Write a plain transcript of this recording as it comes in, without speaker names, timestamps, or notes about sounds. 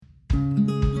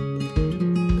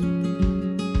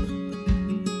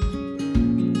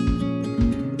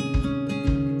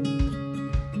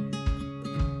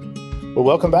Well,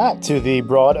 welcome back to the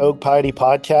Broad Oak Piety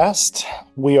podcast.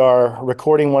 We are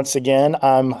recording once again.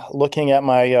 I'm looking at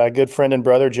my good friend and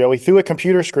brother Joey through a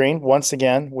computer screen. Once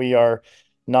again, we are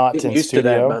not Getting in used to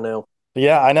that by studio. now.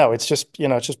 Yeah, I know. It's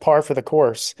just par for the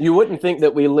course. You wouldn't think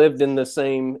that we lived in the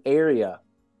same area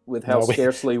with how No, we,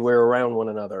 scarcely we're around one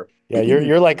another. yeah,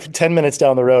 you're like 10 minutes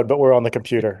down the road, but we're on the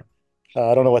computer.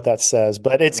 I don't know what that says,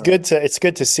 but it's good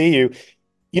to see you.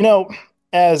 You know,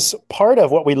 as part of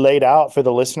what we laid out for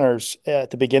the listeners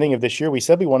at the beginning of this year, we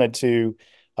said we wanted to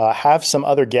have some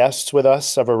other guests with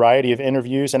us, a variety of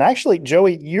interviews. And actually,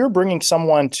 Joey, you're bringing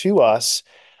someone to us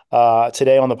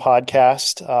today on the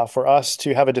podcast for us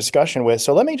to have a discussion with.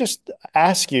 So let me just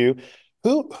ask you,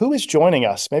 who is joining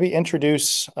us? Maybe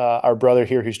introduce our brother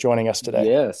here who's joining us today.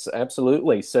 Yes,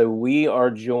 absolutely. So we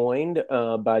are joined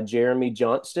by Jeremy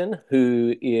Johnston,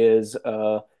 who is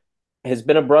has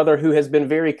been a brother who has been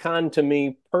very kind to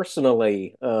me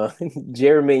personally.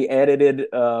 Jeremy edited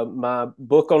my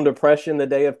book on depression, The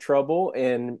Day of Trouble,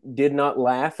 and did not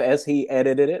laugh as he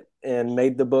edited it and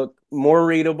made the book more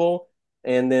readable.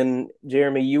 And then,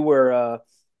 Jeremy, you were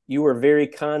very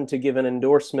kind to give an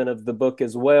endorsement of the book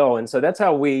as well. And so that's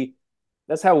how we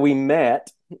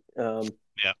met. Um,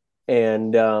 Yeah.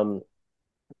 and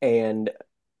and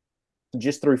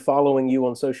just through following you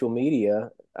on social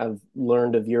media, I've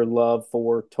learned of your love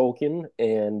for Tolkien,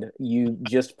 and you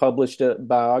just published a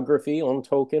biography on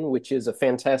Tolkien, which is a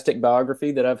fantastic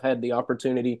biography that I've had the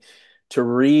opportunity to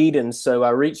read. And so I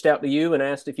reached out to you and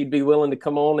asked if you'd be willing to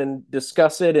come on and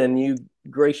discuss it, and you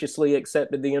graciously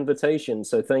accepted the invitation.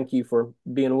 So thank you for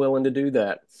being willing to do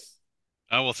that.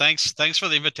 Oh, well, thanks for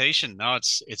the invitation. No,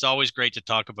 it's always great to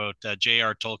talk about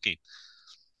J.R.R. Tolkien.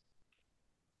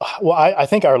 Well, I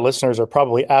think our listeners are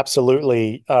probably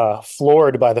absolutely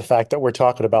floored by the fact that we're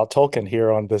talking about Tolkien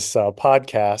here on this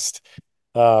podcast.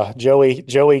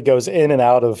 Joey goes in and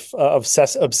out of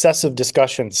obsessive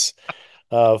discussions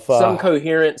of Some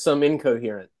coherent, some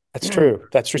incoherent. that's true.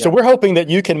 That's true. So Yeah. we're hoping that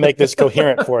you can make this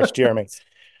coherent for us, Jeremy.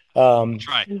 Um,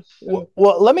 Try.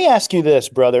 well, let me ask you this,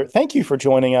 brother. Thank you for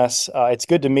joining us. It's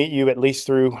good to meet you at least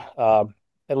through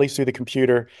the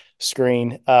computer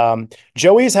screen.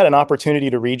 Joey's had an opportunity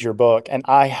to read your book, and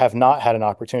I have not had an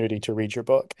opportunity to read your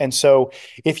book. And so,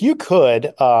 if you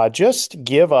could just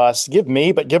give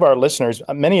me, but give our listeners,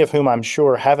 many of whom I'm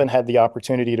sure haven't had the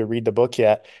opportunity to read the book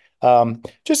yet.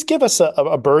 Just give us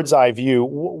a bird's eye view.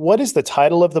 What is the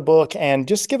title of the book? And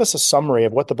just give us a summary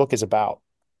of what the book is about.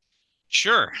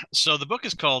 Sure. So the book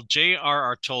is called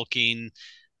J.R.R. Tolkien,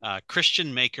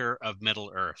 Christian Maker of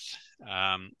Middle Earth.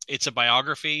 It's a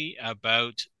biography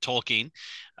about Tolkien.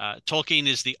 Tolkien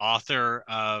is the author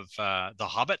of The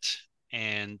Hobbit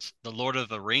and The Lord of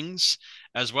the Rings,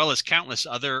 as well as countless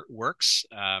other works.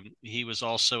 He was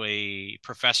also a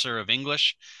professor of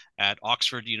English at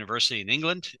Oxford University in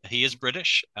England. He is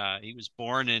British. He was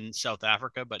born in South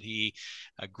Africa, but he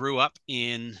grew up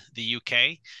in the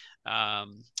UK.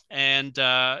 And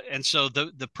so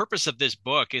the purpose of this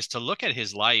book is to look at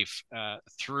his life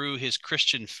through his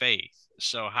Christian faith.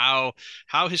 So how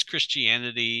his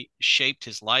Christianity shaped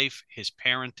his life, his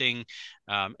parenting,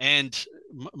 and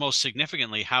most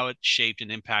significantly, how it shaped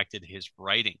and impacted his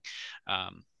writing.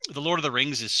 The Lord of the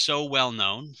Rings is so well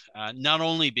known, not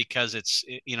only because it's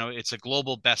a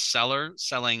global bestseller,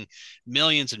 selling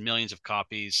millions and millions of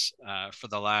copies for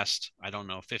the last, I don't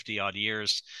know, 50 odd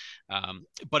years,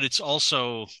 but it's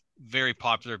also very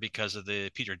popular because of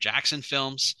the Peter Jackson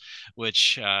films,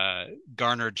 which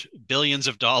garnered billions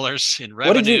of dollars in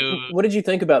revenue. What did you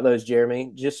think about those,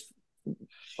 Jeremy? Just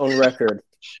on record.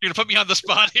 You're gonna put me on the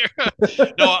spot here.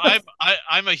 No,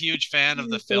 I'm a huge fan of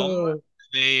the film.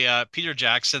 They Peter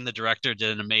Jackson, the director,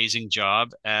 did an amazing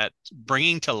job at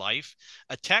bringing to life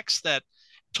a text that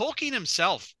Tolkien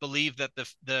himself believed that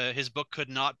the his book could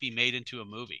not be made into a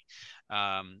movie.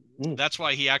 That's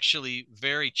why he actually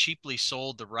very cheaply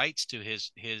sold the rights to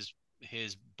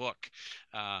his book.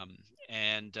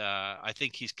 And I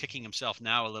think he's kicking himself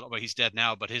now a little. Well, he's dead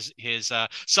now, but his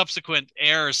subsequent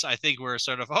heirs, I think, were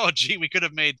sort of, oh, gee, we could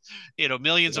have made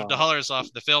millions of Wow. dollars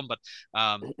off the film, but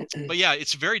yeah,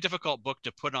 it's a very difficult book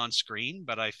to put on screen.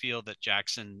 But I feel that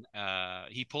Jackson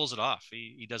he pulls it off.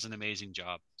 He does an amazing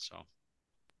job. So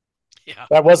yeah.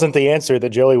 That wasn't the answer that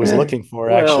Joey was looking for,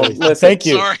 Well, actually. So listen, thank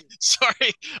you.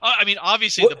 Sorry. I mean,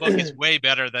 obviously the book is way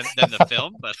better than the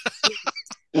film, but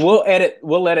we'll edit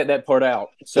that part out.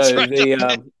 that's So right.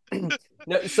 the Okay.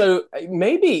 no, so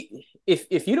maybe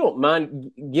if you don't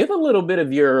mind, give a little bit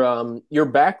of your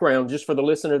background just for the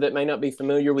listener that may not be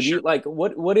familiar with you. Sure. Like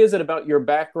what is it about your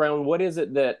background? What is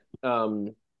it that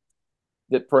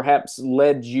that perhaps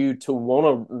led you to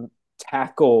want to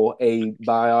tackle a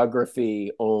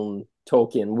biography on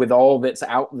Tolkien with all that's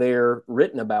out there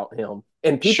written about him.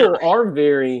 And Sure. people are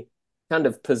very kind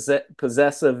of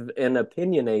possessive and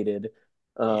opinionated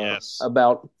Yes.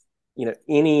 about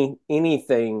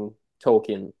anything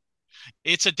Tolkien.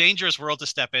 It's a dangerous world to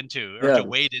step into or to Yeah,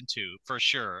 wade into for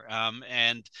sure.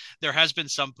 And there has been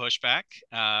some pushback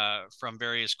from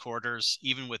various quarters,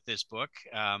 even with this book.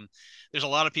 There's a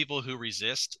lot of people who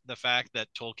resist the fact that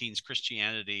Tolkien's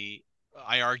Christianity,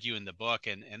 I argue in the book,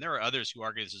 and there are others who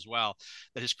argue this as well,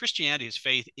 that his Christianity, his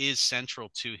faith is central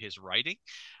to his writing.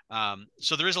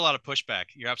 So there is a lot of pushback.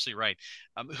 You're absolutely right.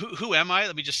 Who am I?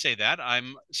 Let me just say that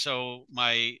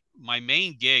my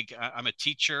main gig. I'm a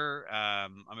teacher.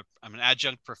 I'm an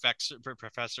adjunct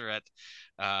professor at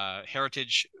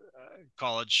Heritage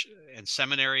College and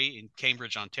Seminary in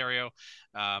Cambridge, Ontario.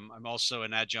 I'm also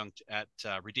an adjunct at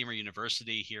Redeemer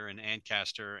University here in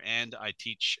Ancaster, and I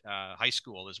teach high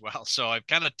school as well. So I'm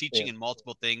kind of yeah, teaching in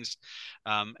multiple things.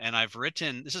 And I've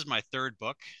written. This is my third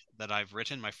book that I've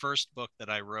written. My first book that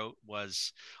I wrote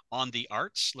was on the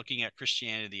arts, looking at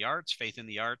Christianity, the arts, faith in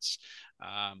the arts.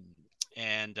 Um,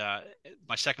 and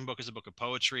my second book is a book of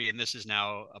poetry, and this is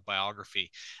now a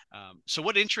biography. So,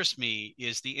 what interests me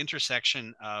is the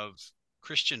intersection of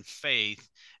Christian faith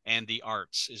and the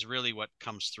arts is really what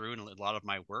comes through in a lot of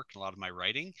my work and a lot of my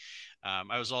writing.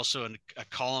 I was also a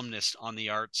columnist on the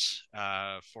arts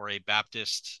for a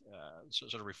Baptist,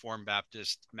 sort of Reformed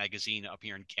Baptist magazine up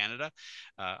here in Canada.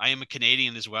 I am a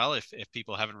Canadian as well. If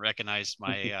people haven't recognized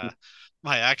my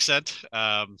accent,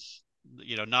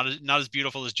 not as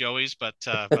beautiful as Joey's, but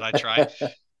I try.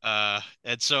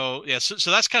 And so yeah, so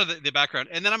that's kind of the background.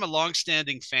 And then I'm a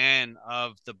longstanding fan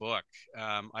of the book.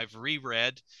 I've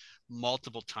reread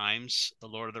multiple times The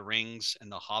Lord of the Rings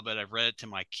and The Hobbit. I've read it to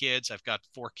my kids. I've got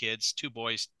four kids, two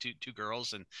boys, two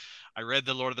girls, and I read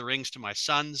The Lord of the Rings to my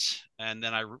sons, and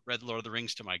then I read The Lord of the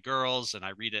Rings to my girls, and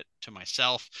I read it to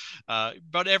myself.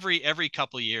 But every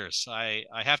couple of years, I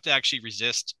have to actually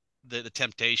resist the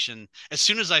temptation as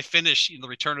soon as I finish the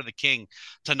Return of the King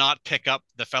to not pick up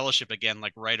the Fellowship again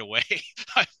like right away.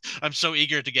 I'm so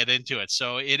eager to get into it.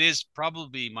 So it is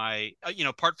probably my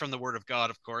apart from the Word of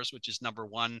God, of course, which is number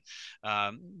one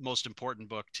most important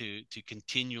book to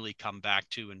continually come back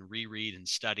to and reread and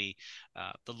study.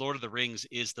 The Lord of the Rings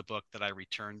is the book that I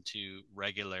return to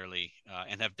regularly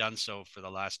and have done so for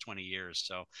the last 20 years.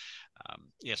 So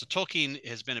yeah, so Tolkien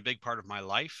has been a big part of my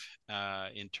life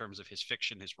in terms of his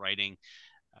fiction, his writing,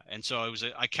 and so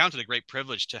I counted a great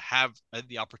privilege to have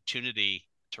the opportunity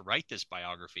to write this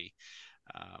biography.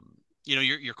 Um,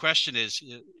 your question is,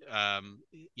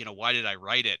 why did I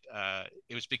write it?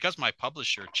 It was because my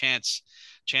publisher, Chance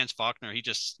Faulkner, he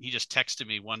just texted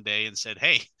me one day and said,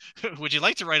 "Hey, would you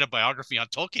like to write a biography on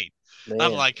Tolkien?"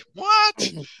 I'm man. like,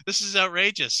 "What? This is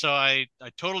outrageous!" So I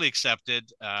totally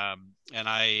accepted, and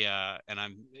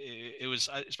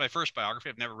it's my first biography.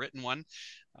 I've never written one.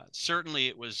 Certainly,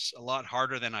 it was a lot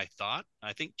harder than I thought.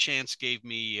 I think Chance gave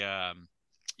me.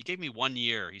 He gave me 1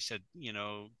 year. He said,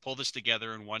 pull this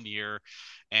together in 1 year,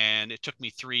 and it took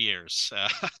me 3 years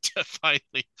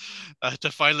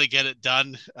to finally get it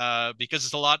done because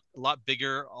it's a lot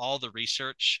bigger. All the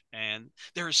research, and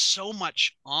there is so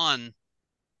much on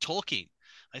Tolkien.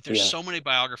 Like there's Yeah, so many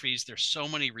biographies, there's so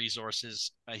many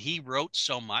resources. He wrote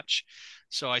so much,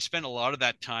 so I spent a lot of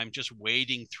that time just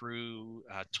wading through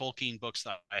Tolkien books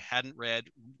that I hadn't read,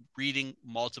 reading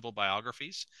multiple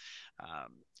biographies.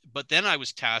 Um, but then I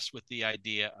was tasked with the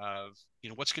idea of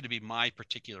what's going to be my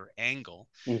particular angle,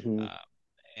 hmm, uh,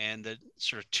 and the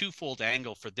sort of twofold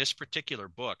angle for this particular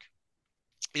book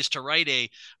is to write a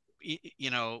you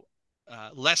know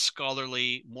less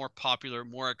scholarly, more popular,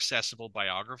 more accessible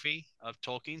biography of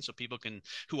Tolkien, so people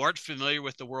who aren't familiar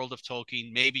with the world of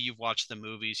Tolkien. Maybe you've watched the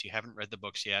movies, you haven't read the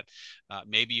books yet.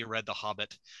 Maybe you read The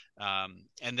Hobbit,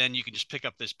 and then you can just pick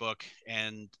up this book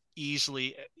and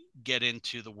easily get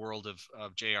into the world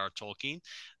of J.R.R. Tolkien.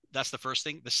 That's the first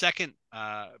thing. The second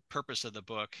purpose of the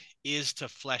book is to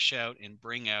flesh out and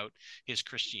bring out his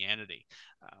Christianity.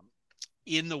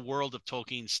 In the world of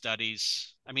Tolkien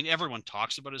studies, I mean, everyone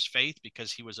talks about his faith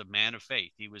because he was a man of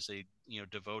faith. He was a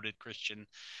devoted Christian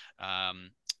um,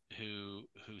 who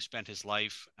spent his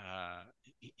life,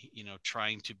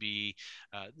 trying to be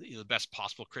the best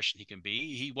possible Christian he can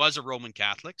be. He was a Roman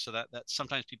Catholic, so that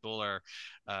sometimes people are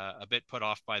a bit put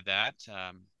off by that.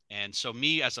 And so,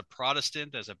 me as a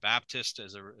Protestant, as a Baptist,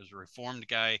 as a Reformed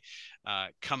guy,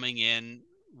 coming in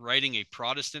writing a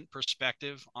Protestant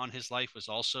perspective on his life was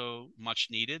also much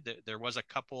needed. There was a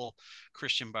couple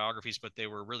Christian biographies, but they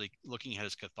were really looking at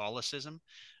his Catholicism.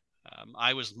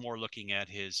 I was more looking at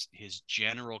his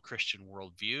general Christian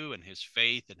worldview and his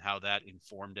faith and how that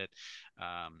informed it.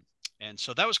 Um, And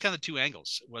so that was kind of two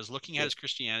angles, was looking at Yeah. his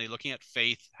Christianity, looking at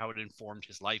faith, how it informed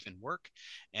his life and work,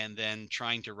 and then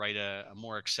trying to write a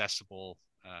more accessible,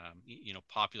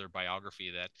 popular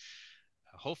biography that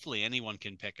hopefully anyone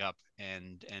can pick up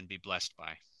and be blessed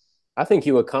by. I think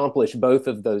you accomplish both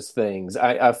of those things.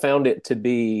 I found it to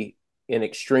be an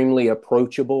extremely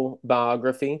approachable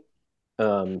biography.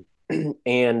 Um,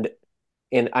 and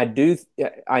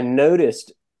I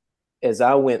noticed as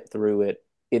I went through it,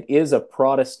 it is a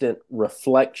Protestant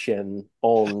reflection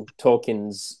on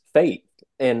Tolkien's faith.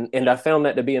 And Yeah. I found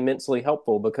that to be immensely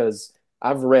helpful because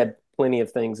I've read plenty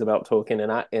of things about Tolkien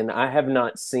and I have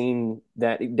not seen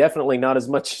that, definitely not as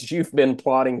much as you've been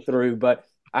plotting through, but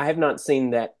I have not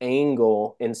seen that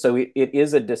angle. And so it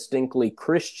is a distinctly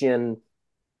Christian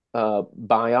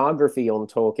biography on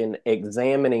Tolkien,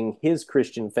 examining his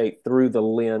Christian faith through the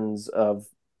lens of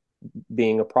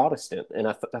being a Protestant. And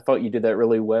I thought you did that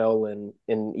really well, and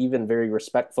even very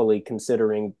respectfully,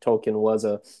 considering Tolkien was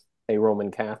a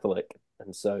Roman Catholic.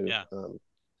 And so, Yeah. Well,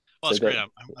 so it's great. that,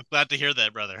 I'm glad to hear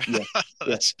that, brother. yeah, yeah.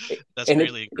 that's that's And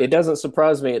greatly it encouraging. doesn't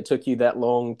surprise me it took you that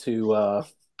long to,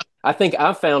 I think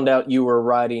I found out you were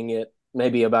writing it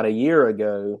maybe about a year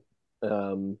ago.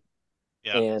 Um,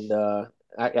 Yeah. and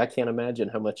I can't imagine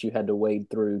how much you had to wade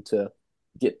through to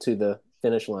get to the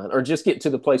finish line, or just get to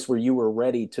the place where you were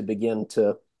ready to begin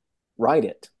to write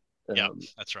it. Yeah. Um,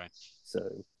 That's right.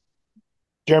 so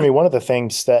Jeremy, one of the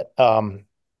things that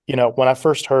when I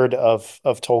first heard of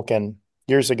Tolkien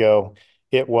years ago,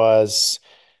 it was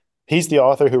he's the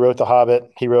author who wrote The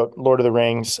Hobbit. He wrote Lord of the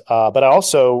Rings. But I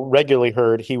also regularly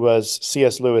heard he was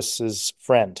C.S. Lewis's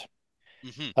friend.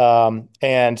 Hmm.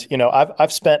 And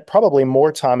I've spent probably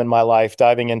more time in my life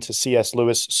diving into C.S.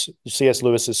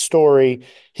 Lewis's story,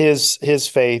 his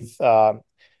faith,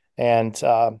 and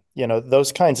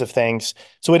those kinds of things.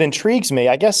 So it intrigues me.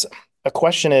 I guess a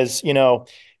question is,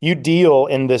 you deal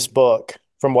in this book,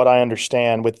 from what I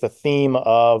understand, with the theme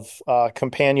of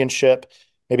companionship,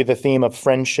 maybe the theme of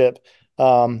friendship.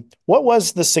 What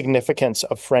was the significance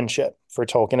of friendship for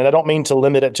Tolkien? And I don't mean to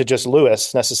limit it to just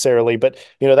Lewis necessarily, but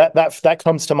that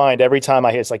comes to mind every time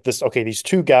I hear it's like this. Okay, these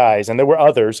two guys, and there were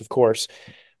others, of course,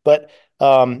 but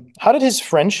how did his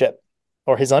friendship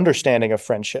or his understanding of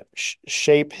friendship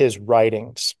shape his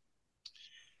writings?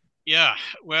 Yeah.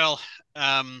 Well,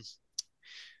 um,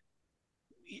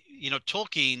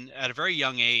 Tolkien at a very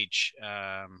young age,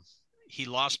 he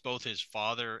lost both his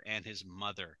father and his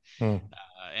mother, Hmm.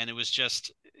 and it was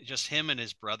just him and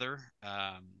his brother.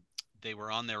 They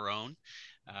were on their own,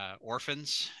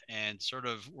 orphans, and sort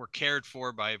of were cared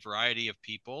for by a variety of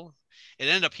people. He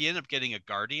ended up getting a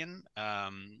guardian,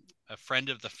 a friend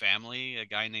of the family, a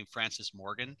guy named Francis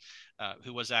Morgan,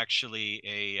 who was actually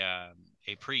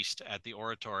a priest at the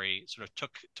oratory. Sort of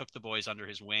took the boys under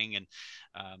his wing, and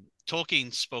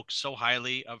Tolkien spoke so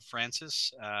highly of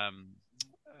Francis.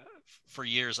 For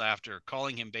years after,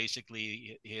 calling him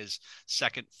basically his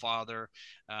second father,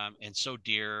 and so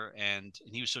dear, and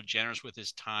he was so generous with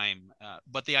his time.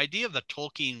 But the idea of the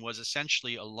Tolkien was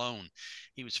essentially alone.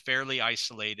 He was fairly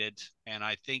isolated, and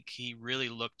I think he really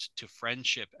looked to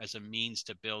friendship as a means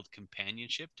to build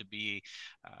companionship, to be,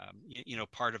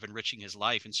 part of enriching his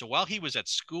life. And so while he was at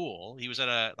school, he was at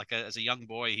as a young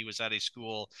boy, he was at a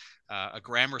school, a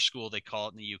grammar school they call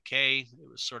it in the UK. It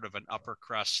was sort of an upper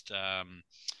crust. Um,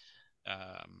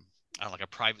 I don't know, like a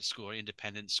private school or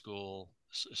independent school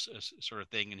sort of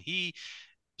thing. And he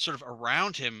sort of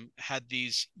around him had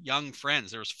these young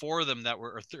friends. There was four of them that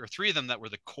were, or three of them that were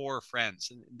the core friends,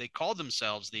 and they called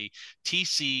themselves the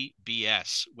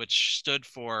TCBS, which stood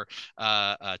for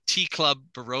Tea Club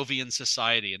Barovian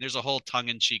Society. And there's a whole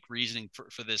tongue-in-cheek reasoning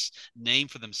for this name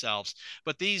for themselves.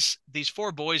 But these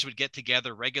four boys would get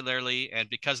together regularly, and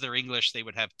because they're English, they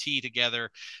would have tea together,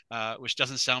 which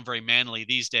doesn't sound very manly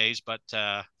these days. But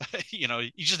you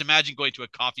just imagine going to a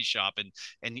coffee shop and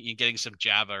getting some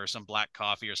Java or some black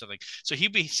coffee or something. So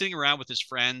he'd be sitting around with his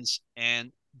friends,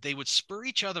 and they would spur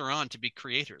each other on to be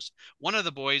creators. One of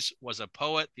the boys was a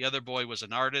poet, the other boy was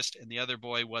an artist, and the other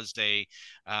boy was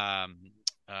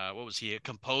what was he? A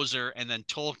composer. And then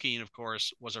Tolkien, of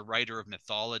course, was a writer of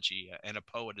mythology and a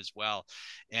poet as well.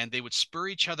 And they would spur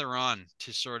each other on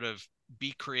to sort of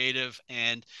be creative,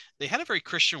 and they had a very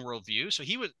Christian worldview. So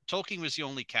Tolkien was the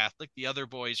only Catholic. The other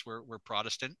boys were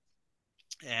Protestant,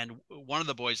 and one of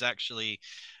the boys actually,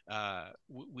 I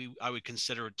would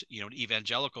consider it, an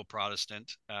evangelical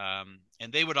Protestant,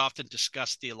 and they would often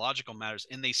discuss theological matters,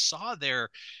 and they saw their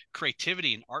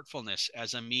creativity and artfulness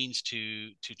as a means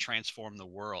to transform the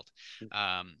world.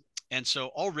 um, and so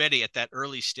already at that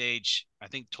early stage, I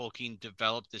think Tolkien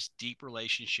developed this deep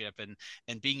relationship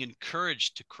and being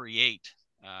encouraged to create,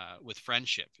 with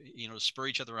friendship, to spur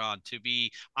each other on, to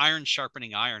be iron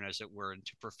sharpening iron, as it were, and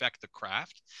to perfect the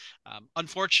craft.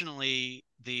 Unfortunately,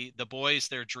 the boys,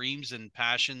 their dreams and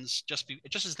passions, just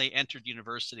as they entered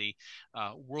university,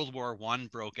 World War I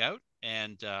broke out,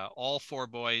 and all four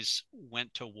boys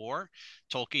went to war,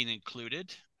 Tolkien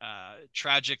included.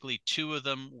 Tragically, two of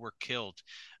them were killed.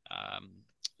 Um,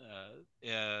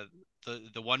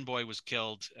 the one boy was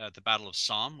killed at the Battle of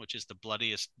Somme, which is the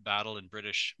bloodiest battle in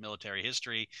British military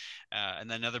history, and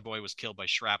then another boy was killed by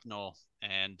shrapnel.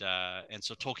 And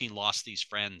so Tolkien lost these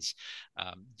friends,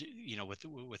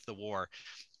 with the war.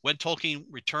 When Tolkien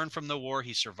returned from the war,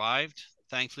 he survived,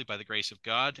 thankfully, by the grace of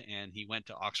God, and he went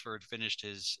to Oxford, finished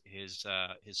his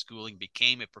schooling,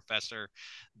 became a professor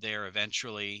there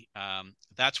eventually.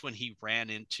 That's when he ran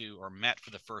into, or met for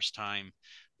the first time,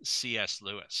 C.S.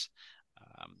 Lewis.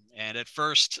 And at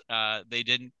first, they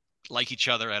didn't like each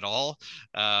other at all.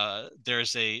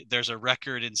 There's a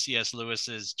record in C.S.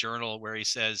 Lewis's journal where he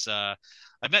says, "I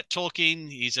met Tolkien.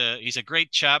 He's a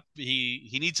great chap.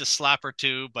 He needs a slap or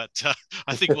two, but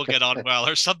I think we'll get on well,"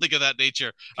 or something of that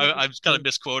nature. I'm kind of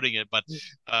misquoting it, but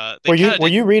they Were you kind of were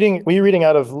did. you reading were you reading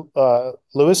out of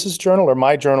Lewis's journal or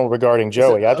my journal regarding Is it,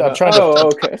 Joey? I'm trying to.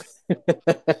 oh, okay.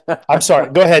 I'm sorry.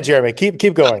 Go ahead, Jeremy.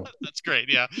 Keep going. That's great.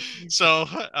 Yeah. So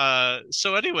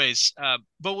anyways,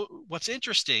 but what's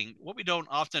interesting, what we don't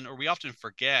often, or we often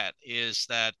forget, is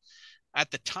that at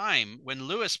the time when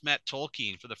Lewis met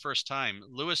Tolkien for the first time,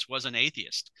 Lewis was an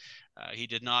atheist. He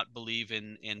did not believe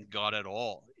in God at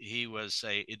all. He was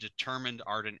a determined,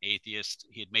 ardent atheist.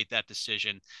 He had made that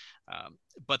decision.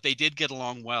 But they did get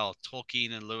along well.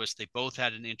 Tolkien and Lewis, they both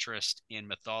had an interest in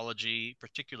mythology,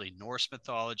 particularly Norse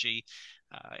mythology.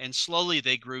 And slowly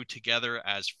they grew together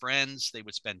as friends. They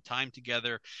would spend time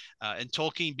together. And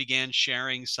Tolkien began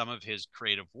sharing some of his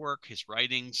creative work, his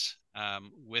writings,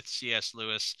 with C.S.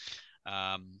 Lewis.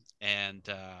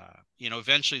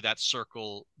 Eventually that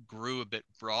circle grew a bit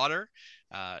broader.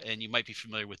 And you might be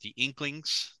familiar with the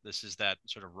Inklings. This is that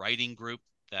sort of writing group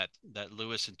that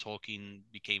Lewis and Tolkien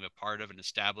became a part of and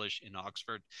established in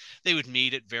Oxford. They would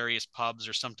meet at various pubs,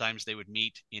 or sometimes they would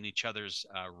meet in each other's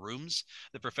rooms.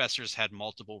 The professors had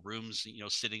multiple rooms,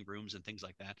 sitting rooms and things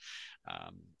like that.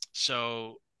 Um,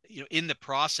 so, in the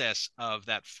process of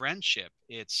that friendship,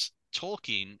 it's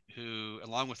Tolkien who,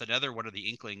 along with another one of the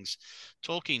Inklings,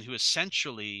 Tolkien who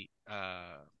essentially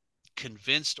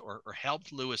convinced or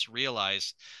helped Lewis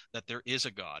realize that there is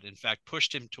a God. In fact,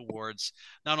 pushed him towards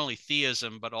not only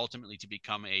theism but ultimately to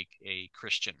become a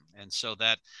Christian. And so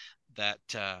that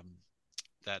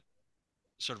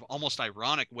sort of almost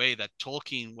ironic way that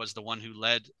Tolkien was the one who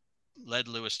led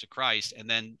Lewis to Christ, and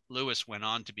then Lewis went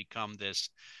on to become this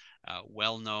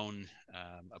well-known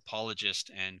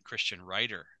apologist and Christian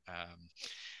writer.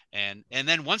 And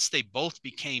then once they both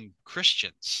became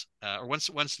Christians, or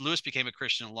once Lewis became a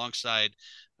Christian alongside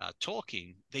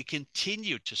Tolkien, they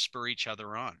continued to spur each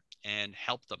other on and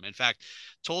help them. In fact,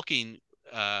 Tolkien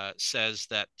says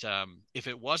that if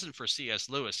it wasn't for C.S.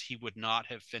 Lewis, he would not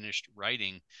have finished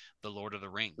writing The Lord of the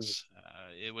Rings.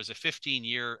 It was a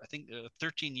 15-year, I think, a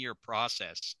 13-year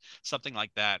process, something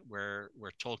like that, where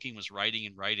Tolkien was writing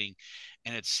and writing,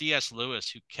 and it's C.S. Lewis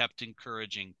who kept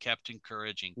encouraging,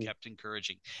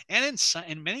 and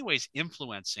in many ways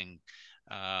influencing.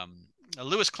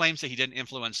 Lewis claims that he didn't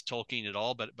influence Tolkien at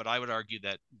all, but I would argue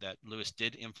that Lewis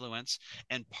did influence,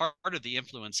 and part of the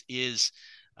influence is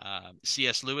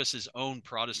C.S. Lewis's own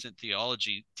Protestant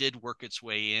theology did work its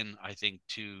way in, I think,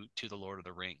 to the Lord of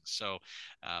the Rings. So,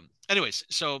 anyways,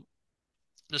 so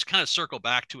just kind of circle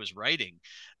back to his writing.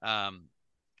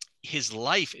 His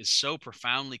life is so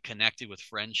profoundly connected with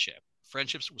friendship.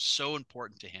 Friendships was so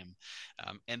important to him,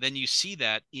 and then you see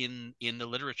that in the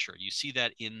literature. You see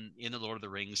that in the Lord of the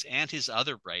Rings and his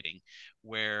other writing,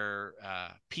 where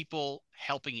people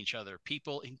helping each other,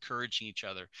 people encouraging each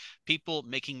other, people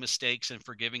making mistakes and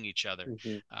forgiving each other,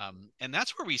 Mm-hmm. and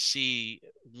that's where we see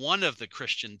one of the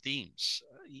Christian themes.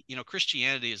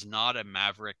 Christianity is not a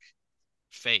maverick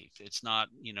faith. It's not,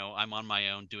 I'm on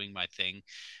my own doing my thing.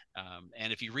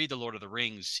 And if you read The Lord of the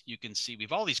Rings, you can see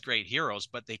we've all these great heroes,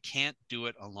 but they can't do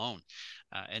it alone.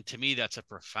 And to me, that's a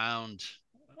profound,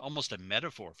 almost a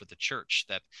metaphor for the church,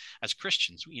 that as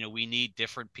Christians, we need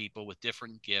different people with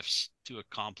different gifts to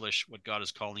accomplish what God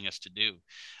is calling us to do.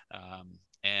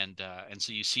 And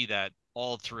so you see that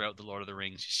all throughout The Lord of the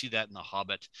Rings. You see that in The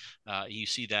Hobbit. You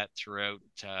see that throughout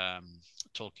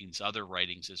Tolkien's other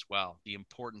writings as well. The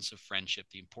importance of friendship,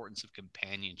 the importance of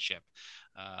companionship,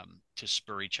 to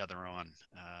spur each other on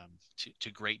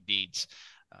to great deeds.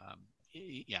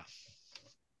 Yeah.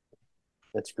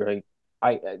 That's great.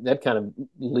 I That kind of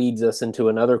leads us into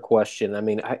another question. I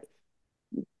mean,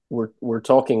 we're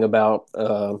talking about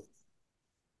a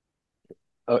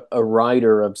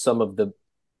writer of some of the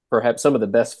perhaps some of the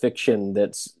best fiction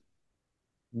that's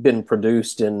been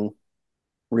produced in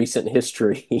recent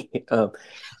history.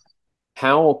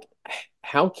 How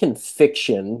how can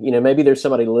fiction, maybe there's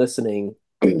somebody listening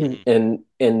Mhm.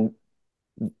 and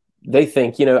they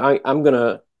think,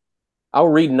 I'll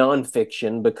read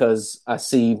nonfiction because I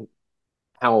see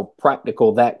how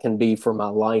practical that can be for my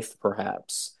life,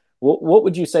 perhaps. What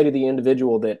would you say to the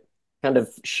individual that kind of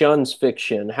shuns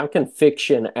fiction? How can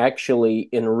fiction actually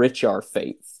enrich our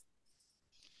faith?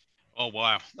 Oh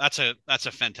wow, that's a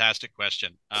fantastic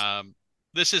question.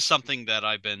 This is something that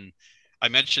I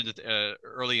mentioned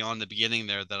early on in the beginning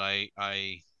there that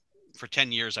I for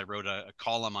 10 years I wrote a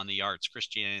column on the arts,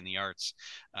 Christianity and the arts,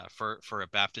 for a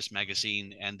Baptist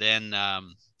magazine, and then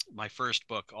my first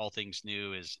book, All Things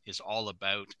New, is all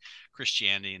about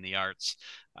Christianity and the arts.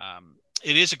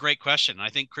 It is a great question. I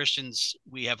think Christians,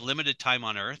 we have limited time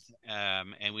on earth,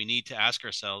 and we need to ask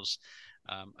ourselves,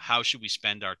 how should we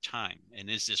spend our time, and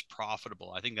is this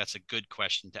profitable? I think that's a good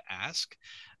question to ask.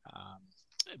 Um,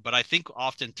 but I think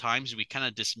oftentimes we kind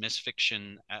of dismiss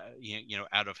fiction,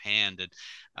 out of hand,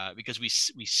 and because we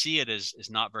see it as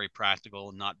not very practical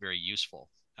and not very useful.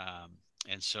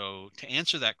 And so, to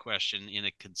answer that question in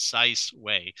a concise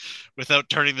way, without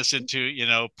turning this into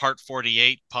part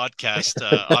 48 podcast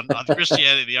on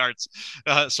Christianity and the arts,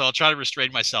 so I'll try to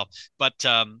restrain myself. But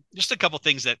just a couple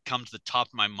things that come to the top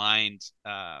of my mind.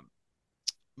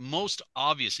 Most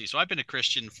obviously, so I've been a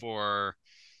Christian for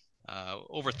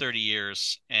over 30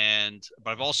 years,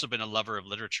 but I've also been a lover of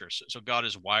literature. So God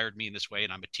has wired me in this way,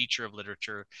 and I'm a teacher of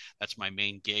literature. That's my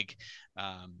main gig.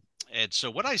 um, and so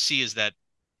what I see is that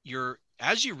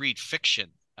as you read fiction,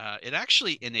 it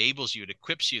actually enables you, it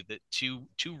equips you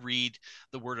to read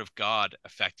the Word of God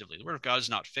effectively. The Word of God is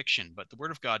not fiction, but the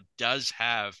Word of God does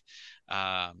have,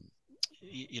 um,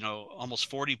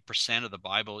 almost 40% of the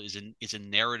Bible is in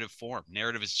narrative form.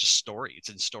 Narrative is just story. It's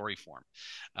in story form.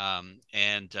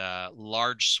 And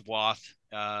large swath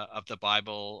of the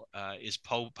Bible is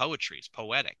poetry. It's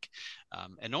poetic.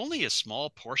 And only a small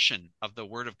portion of the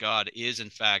Word of God is, in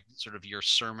fact, sort of your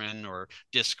sermon or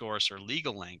discourse or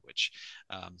legal language.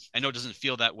 I know it doesn't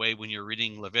feel that way when you're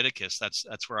reading Leviticus.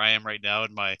 That's where I am right now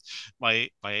in my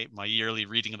yearly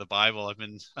reading of the Bible. I'm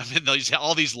in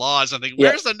all these laws. I'm thinking, Yeah.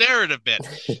 where's the narrative bit?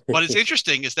 But it's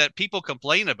interesting is that people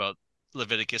complain about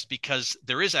Leviticus because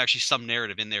there is actually some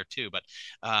narrative in there too. But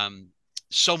um,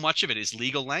 so much of it is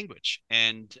legal language,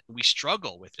 and we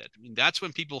struggle with it. I mean, that's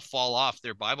when people fall off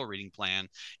their Bible reading plan,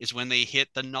 is when they hit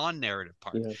the non-narrative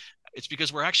part. Yeah. It's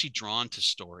because we're actually drawn to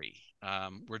story.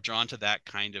 We're drawn to that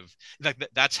kind of, in fact,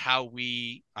 that's how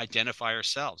we identify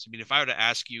ourselves. I mean, if I were to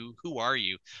ask you, who are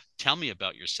you? Tell me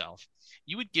about yourself.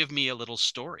 You would give me a little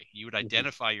story. You would Mhm.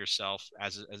 identify yourself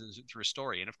through a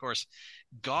story. And of course,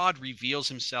 God reveals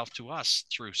himself to us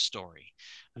through story.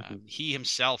 Mhm. He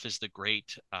himself is the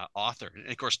great author. And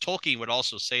of course, Tolkien would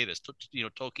also say this.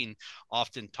 Tolkien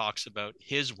often talks about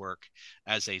his work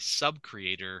as a sub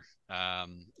creator.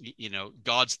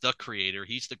 God's the creator.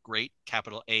 He's the great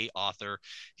capital A author.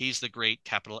 He's the great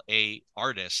capital A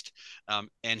artist.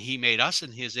 And he made us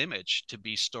in his image to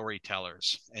be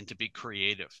storytellers and to be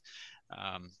creative.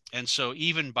 And so,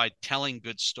 even by telling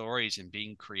good stories and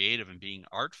being creative and being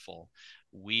artful,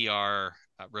 we are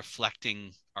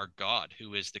reflecting our God,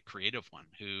 who is the creative one,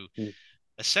 who Mhm.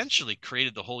 essentially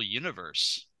created the whole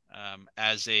universe,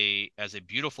 as a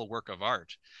beautiful work of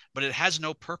art, but it has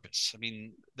no purpose. I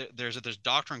mean, there's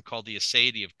doctrine called the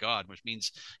aseity of God, which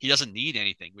means he doesn't need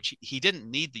anything, which he didn't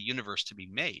need the universe to be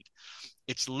made.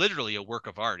 It's literally a work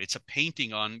of art. It's a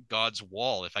painting on God's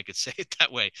wall, if I could say it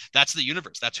that way. That's the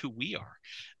universe. That's who we are.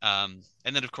 And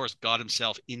then, of course, God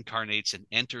himself incarnates and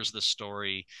enters the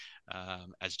story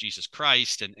as Jesus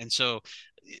Christ. And so,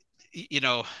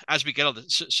 as we get all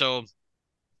this, so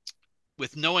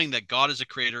with knowing that God is a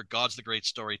creator, God's the great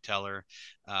storyteller,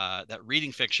 that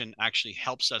reading fiction actually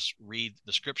helps us read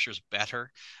the scriptures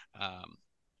better. Um,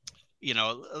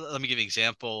 Let me give you an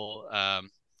example.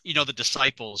 The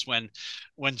disciples,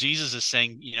 when Jesus is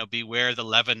saying, beware the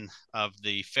leaven of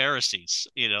the Pharisees,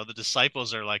 the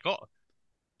disciples are like, oh,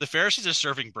 the Pharisees are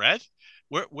serving bread.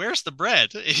 Where's the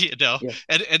bread? Yeah.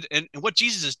 And what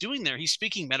Jesus is doing there, he's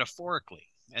speaking metaphorically.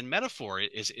 And metaphor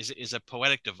is a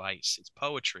poetic device. It's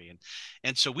poetry,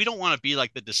 and so we don't want to be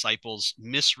like the disciples,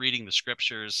 misreading the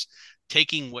scriptures,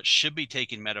 taking what should be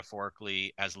taken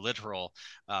metaphorically as literal.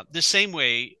 The same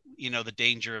way, the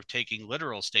danger of taking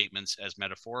literal statements as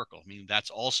metaphorical. I mean, that's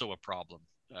also a problem.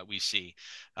 we see.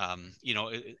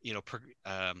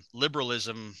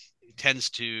 Liberalism tends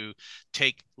to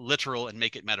take literal and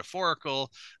make it metaphorical,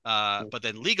 but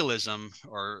then legalism,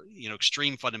 or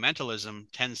extreme fundamentalism,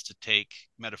 tends to take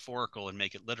metaphorical and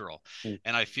make it literal. Mm.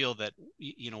 And I feel that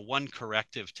one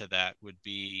corrective to that would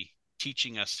be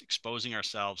teaching us, exposing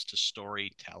ourselves to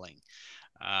storytelling.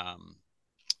 Um,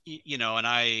 and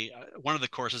I one of the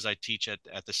courses I teach at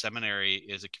the seminary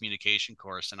is a communication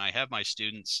course, and I have my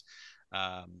students,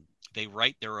 um, they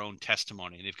write their own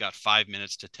testimony. They've got 5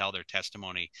 minutes to tell their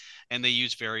testimony, and they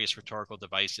use various rhetorical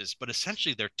devices, but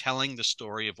essentially they're telling the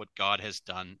story of what God has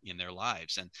done in their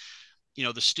lives. And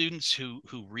the students who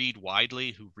read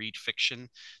widely, who read fiction,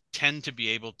 tend to be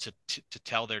able to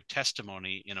tell their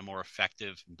testimony in a more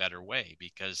effective and better way,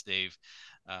 because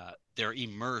they're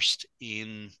immersed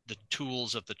in the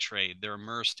tools of the trade. They're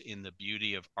immersed in the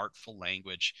beauty of artful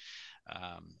language,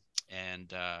 um,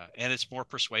 and it's more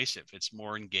persuasive. It's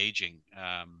more engaging.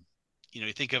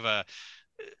 You think of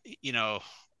you know,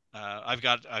 I've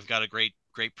got a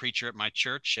great preacher at my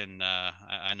church, and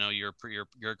I know you're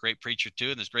a great preacher too,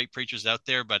 and there's great preachers out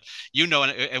there. But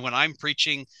and when I'm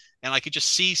preaching, and I could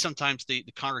just see sometimes the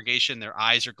congregation, their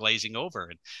eyes are glazing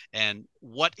over, and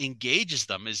what engages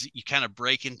them is you kind of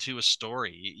break into a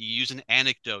story. You use an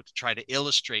anecdote to try to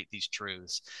illustrate these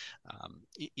truths.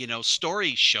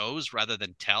 Story shows rather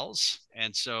than tells,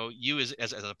 and so you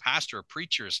as a pastor or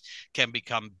preachers can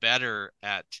become better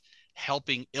at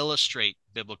helping illustrate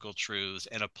biblical truths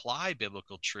and apply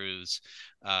biblical truths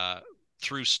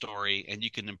through story, and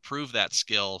you can improve that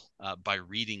skill by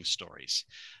reading stories.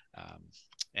 Um,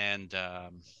 and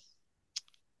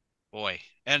boy,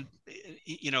 and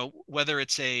whether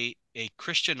it's a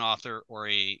Christian author or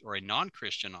a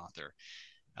non-Christian author,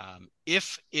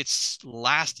 if it's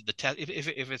lasted the test,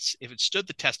 if it stood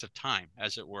the test of time,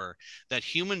 as it were, that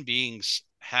human beings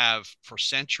have for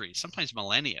centuries, sometimes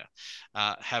millennia,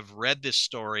 have read this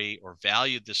story or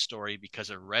valued this story because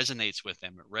it resonates with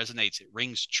them. It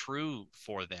rings true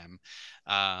for them.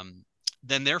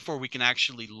 Then therefore we can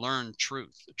actually learn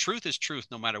truth. Truth is truth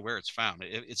no matter where it's found.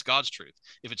 It's God's truth.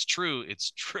 If it's true, it's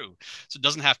true. So it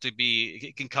doesn't have to be,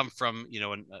 it can come from,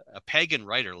 a pagan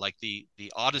writer, like the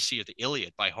Odyssey or the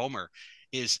Iliad by Homer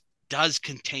does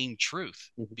contain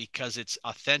truth because it's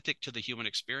authentic to the human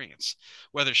experience,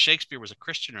 whether Shakespeare was a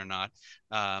Christian or not.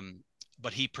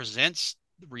 But he presents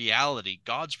reality,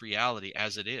 God's reality,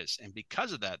 as it is. And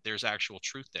because of that, there's actual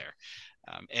truth there.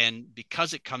 And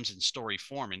because it comes in story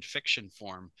form, in fiction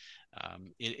form,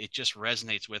 it just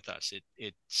resonates with us.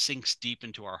 It sinks deep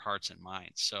into our hearts and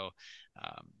minds. So,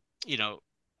 um, you know,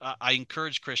 I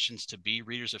encourage Christians to be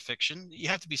readers of fiction. You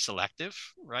have to be selective,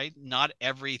 right? Not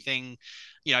everything.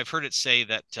 I've heard it say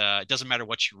that it doesn't matter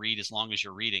what you read as long as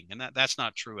you're reading, and that's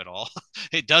not true at all.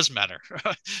 It does matter.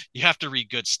 You have to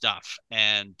read good stuff,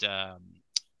 and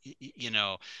you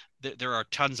know there are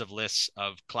tons of lists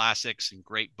of classics and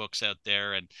great books out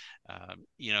there, and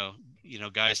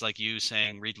guys like you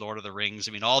saying read Lord of the Rings.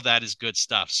 I mean, all that is good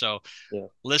stuff. So Yeah.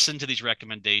 listen to these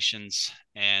recommendations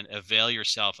and avail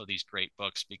yourself of these great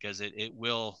books, because it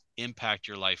will impact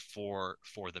your life for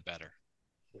the better.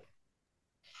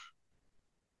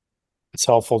 It's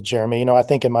helpful, Jeremy. I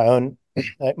think in my own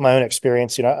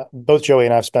experience, both Joey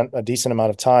and I have spent a decent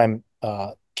amount of time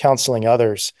counseling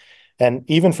others, and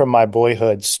even from my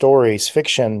boyhood, stories,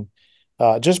 fiction,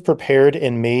 just prepared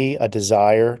in me a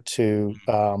desire to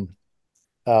uh,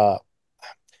 I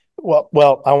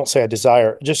won't say a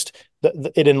desire, just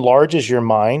it enlarges your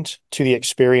mind to the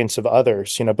experience of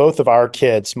others. Both of our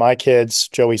kids, my kids,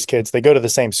 Joey's kids, they go to the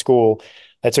same school.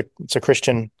 It's a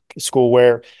Christian school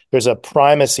where there's a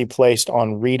primacy placed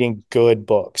on reading good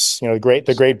books, the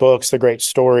great books, the great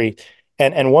story.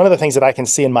 And one of the things that I can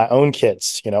see in my own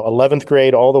kids, 11th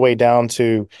grade all the way down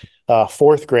to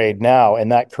fourth grade now, in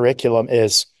that curriculum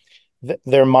is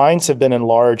their minds have been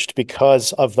enlarged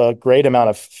because of the great amount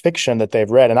of fiction that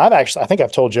they've read. And I think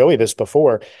I've told Joey this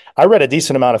before. I read a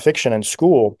decent amount of fiction in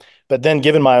school, but then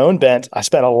given my own bent, I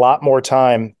spent a lot more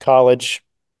time, college,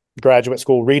 graduate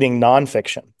school, reading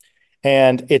nonfiction.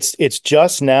 And it's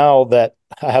just now that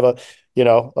I have a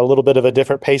little bit of a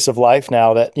different pace of life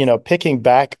now, that, picking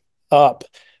back up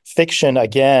fiction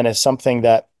again is something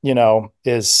that,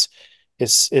 is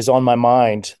on my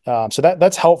mind. So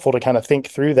that's helpful to kind of think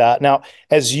through that. Now,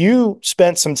 as you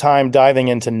spent some time diving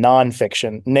into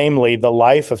nonfiction, namely the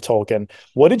life of Tolkien,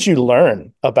 what did you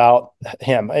learn about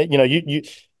him? A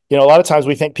lot of times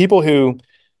we think people who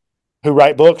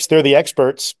write books, they're the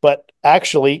experts, but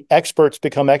actually experts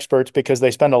become experts because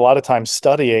they spend a lot of time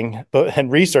studying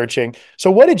and researching.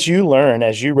 So what did you learn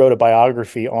as you wrote a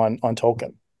biography on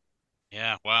Tolkien?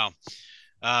 Yeah, wow.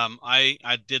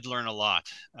 I did learn a lot.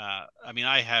 I mean,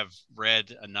 I have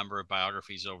read a number of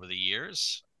biographies over the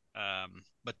years,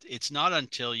 but it's not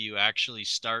until you actually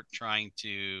start trying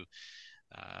to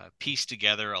piece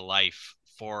together a life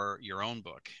for your own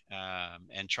book,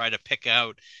 and try to pick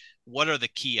out what are the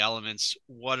key elements,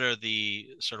 what are the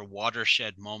sort of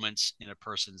watershed moments in a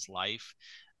person's life,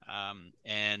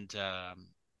 and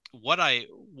what I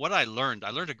learned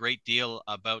a great deal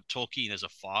about Tolkien as a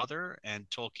father and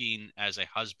Tolkien as a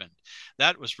husband.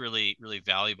 That was really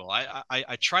valuable.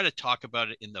 I try to talk about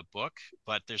it in the book,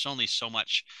 but there's only so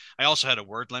much. I also had a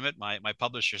word limit. My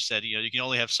publisher said, you can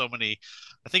only have so many.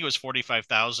 I think it was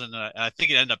 45,000. I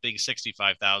think it ended up being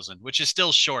 65,000, which is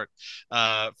still short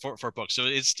for books. So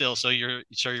it's still your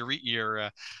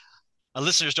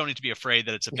listeners don't need to be afraid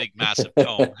that it's a big, massive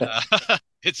tome.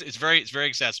 It's very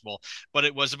accessible, but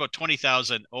it was about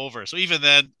 20,000 over. So even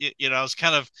then, I was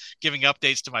kind of giving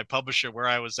updates to my publisher where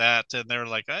I was at, and they're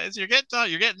like, you're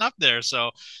getting up there."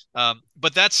 So,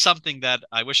 but that's something that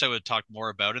I wish I would talk more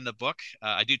about in the book.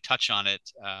 I do touch on it.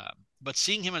 But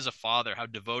seeing him as a father, how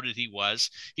devoted he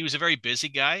was a very busy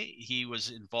guy. He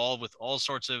was involved with all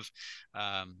sorts of,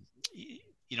 um,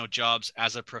 jobs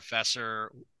as a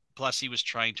professor. Plus, he was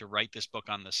trying to write this book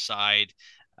on the side.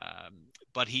 Um,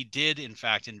 but he did, in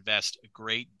fact, invest a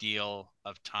great deal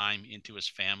of time into his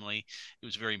family. It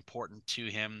was very important to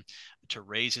him to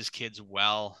raise his kids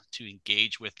well, to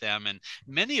engage with them. And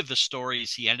many of the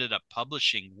stories he ended up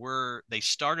publishing they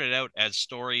started out as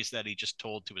stories that he just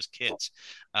told to his kids,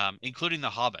 including The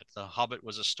Hobbit. The Hobbit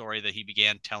was a story that he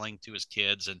began telling to his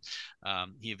kids, and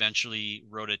he eventually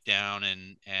wrote it down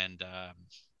and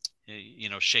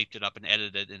shaped it up and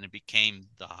edited it, and it became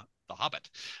the Hobbit.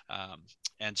 Um,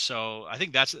 and so I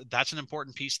think that's an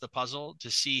important piece of the puzzle, to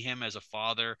see him as a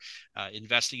father,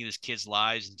 investing in his kids'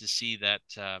 lives, and to see that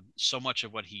so much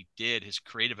of what he did, his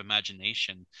creative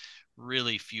imagination,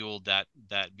 really fueled that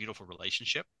beautiful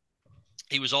relationship.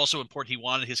 He was also important. He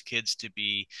wanted his kids to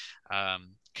be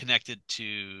connected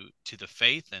to the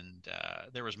faith, and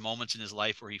there was moments in his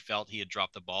life where he felt he had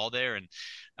dropped the ball there, and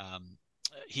um,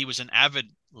 he was an avid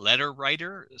letter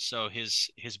writer, so his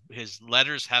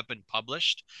letters have been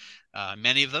published.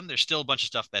 Many of them. There's still a bunch of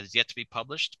stuff that is yet to be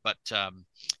published, but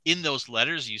in those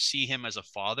letters, you see him as a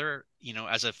father,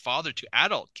 as a father to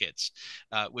adult kids,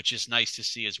 which is nice to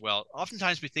see as well.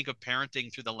 Oftentimes, we think of parenting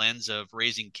through the lens of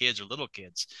raising kids or little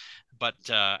kids, but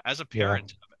as a Yeah.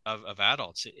 parent of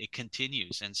adults, it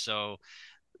continues. And so,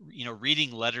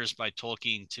 reading letters by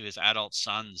Tolkien to his adult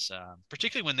sons,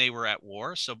 particularly when they were at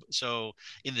war. So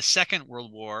in the Second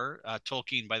World War,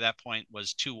 Tolkien by that point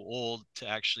was too old to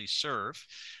actually serve,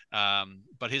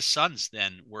 but his sons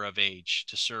then were of age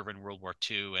to serve in World War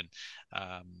II, and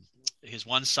um, his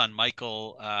one son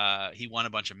Michael, he won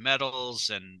a bunch of medals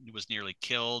and was nearly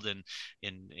killed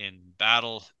in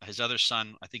battle. His other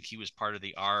son, I think he was part of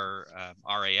the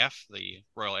RAF, the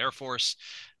Royal Air Force,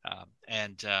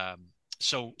 and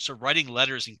so writing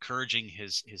letters encouraging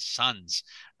his sons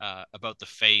about the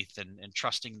faith and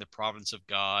trusting the providence of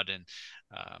God, and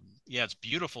yeah, it's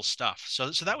beautiful stuff.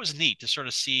 So that was neat to sort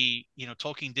of see.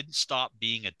 Tolkien didn't stop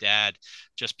being a dad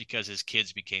just because his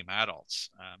kids became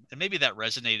adults, and maybe that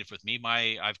resonated with me.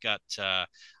 As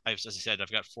I said,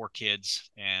 I've got four kids,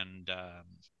 and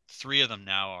three of them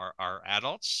now are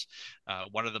adults.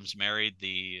 One of them's married.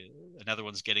 Another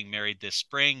one's getting married this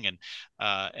spring,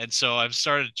 and so I've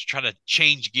started to try to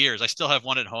change gears. I still have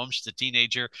one at home. She's a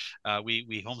teenager.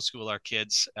 We homeschool our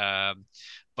kids,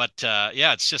 but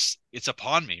yeah, it's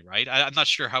upon me, right? I'm not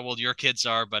sure how old your kids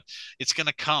are, but it's going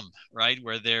to come, right,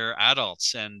 where they're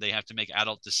adults and they have to make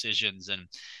adult decisions, and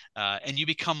you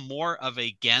become more of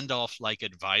a Gandalf-like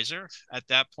advisor at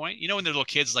that point. When they're little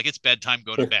kids, like, it's bedtime,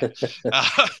 go to bed.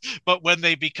 But when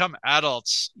they become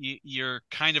adults, you're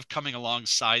kind of coming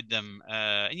alongside them,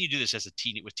 and you do this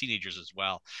with teenagers as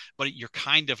well. But you're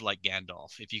kind of like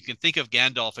Gandalf, if you can think of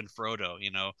Gandalf and Frodo.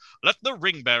 Let the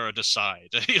ring bearer decide.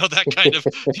 That kind of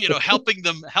helping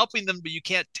them, but you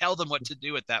can't tell them what to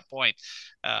do at that point.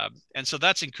 And so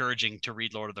that's encouraging to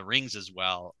read Lord of the Rings as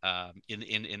well,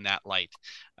 in that light.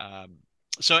 Um,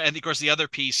 and of course, the other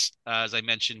piece, as I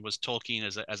mentioned, was Tolkien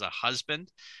as a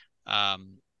husband,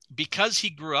 um, because he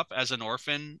grew up as an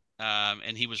orphan,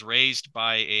 and he was raised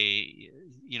by a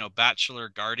bachelor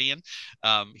guardian.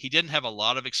 He didn't have a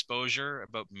lot of exposure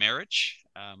about marriage,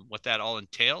 what that all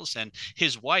entails, and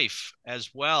his wife as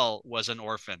well was an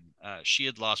orphan. She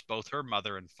had lost both her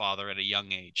mother and father at a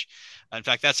young age. In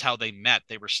fact, that's how they met.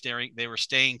 They were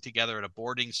staying together at a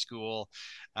boarding school,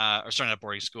 or sorry, not a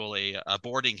boarding school, a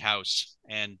boarding house,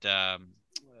 and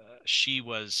she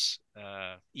was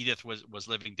Edith was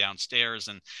living downstairs,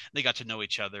 and they got to know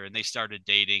each other, and they started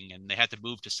dating, and they had to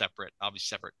move to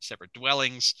obviously separate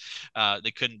dwellings.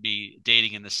 They couldn't be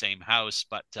dating in the same house,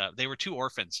 but they were two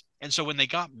orphans, and so when they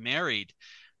got married,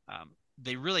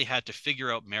 they really had to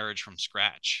figure out marriage from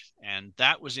scratch. And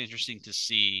that was interesting to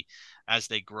see as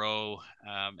they grow.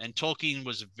 And Tolkien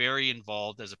was very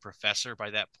involved as a professor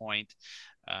by that point,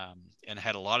 and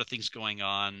had a lot of things going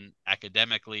on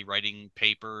academically, writing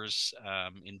papers,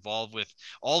 involved with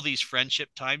all these friendship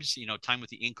times, time with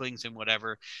the Inklings and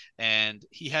whatever. And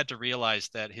he had to realize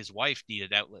that his wife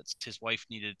needed outlets. His wife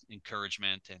needed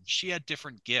encouragement, and she had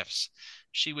different gifts.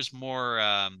 She was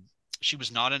more, she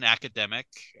was not an academic.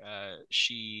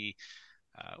 She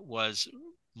was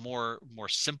more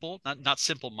simple, not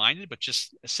simple minded, but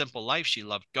just a simple life. She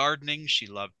loved gardening. She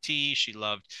loved tea. She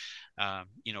loved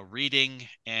reading,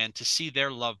 and to see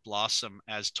their love blossom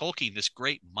as Tolkien, this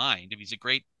great mind. I mean, he's a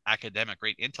great academic,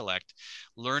 great intellect,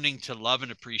 learning to love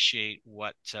and appreciate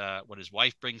what his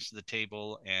wife brings to the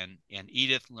table, and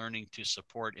Edith learning to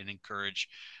support and encourage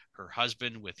her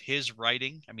husband with his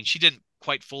writing. I mean, she didn't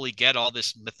quite fully get all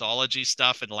this mythology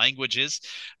stuff and languages,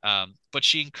 but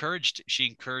she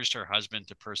encouraged her husband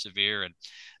to persevere,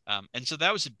 and so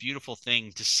that was a beautiful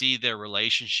thing to see their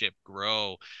relationship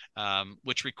grow,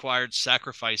 which required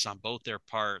sacrifice on both their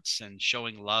parts and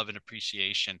showing love and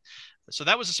appreciation. So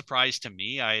that was a surprise to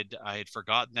me. I had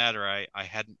forgotten that, or I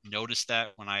hadn't noticed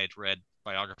that when I had read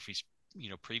biographies,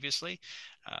 previously.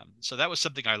 So that was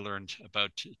something I learned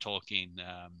about Tolkien,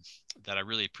 that I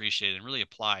really appreciated and really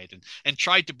applied, and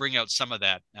tried to bring out some of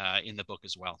that in the book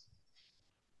as well.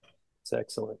 It's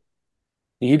excellent.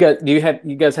 You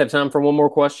guys have time for one more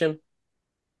question?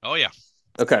 Oh yeah.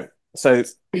 Okay. So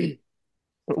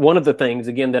one of the things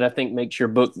again that I think makes your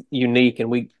book unique, and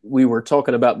we were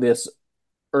talking about this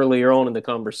earlier on in the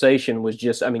conversation, was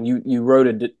just, I mean, you wrote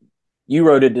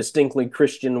a distinctly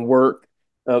Christian work,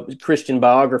 Christian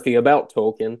biography about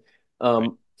Tolkien. Right.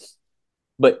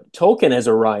 But Tolkien as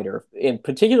a writer, and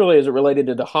particularly as it related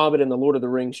to the Hobbit and the Lord of the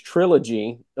Rings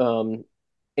trilogy,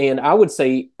 and I would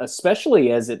say,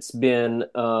 especially as it's been,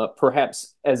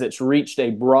 perhaps as it's reached a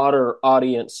broader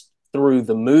audience through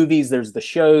the movies, there's the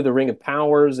show, The Ring of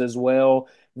Powers, as well.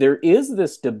 There is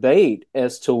this debate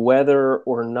as to whether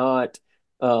or not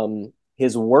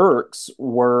his works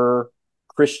were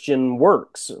Christian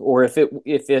works, or if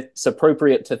it's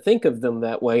appropriate to think of them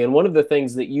that way. And one of the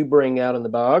things that you bring out in the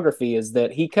biography is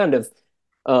that he kind of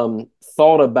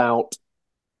thought about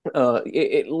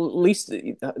at least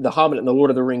the Hobbit and the Lord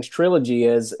of the Rings trilogy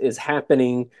is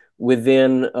happening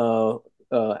within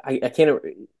I can't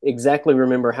exactly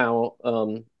remember how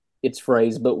it's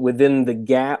phrased, but within the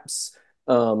gaps.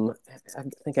 I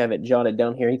think I have it jotted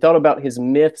down here. He thought about his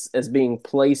myths as being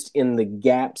placed in the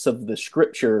gaps of the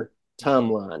scripture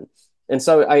Mm-hmm. timeline, and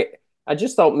so I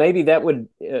just thought maybe that would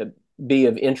be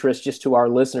of interest just to our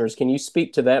listeners. Can you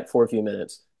speak to that for a few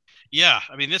minutes? Yeah,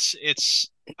 I mean,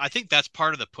 I think that's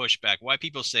part of the pushback. Why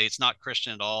people say it's not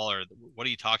Christian at all, or what are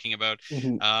you talking about?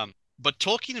 Mhm. But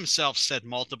Tolkien himself said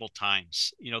multiple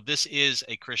times, this is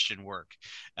a Christian work,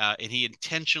 and he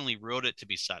intentionally wrote it to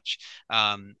be such.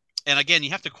 And again, you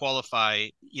have to qualify,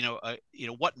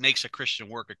 what makes a Christian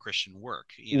work a Christian work.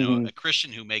 Mhm. A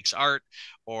Christian who makes art,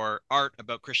 or art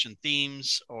about Christian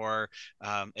themes, or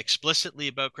explicitly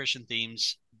about Christian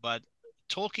themes. But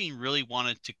Tolkien really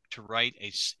wanted to write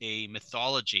a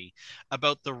mythology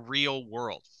about the real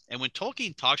world. And when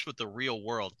Tolkien talks about the real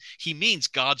world, he means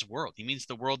God's world. He means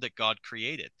the world that God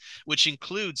created, which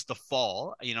includes the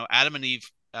fall. Adam and Eve.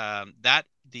 That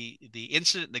the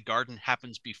incident in the garden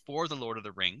happens before the Lord of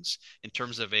the Rings in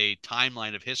terms of a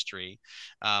timeline of history,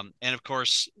 and of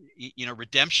course,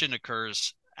 redemption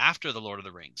occurs after the Lord of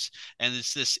the Rings, and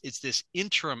it's this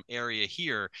interim area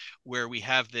here where we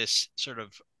have this sort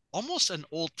of almost an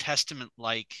Old Testament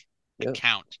like Yeah.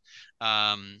 account.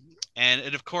 Um,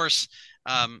 and of course,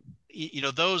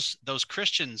 those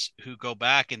Christians who go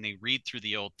back and they read through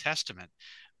the Old Testament,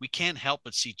 we can't help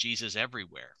but see Jesus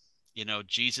everywhere.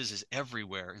 Jesus is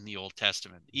everywhere in the Old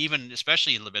Testament, even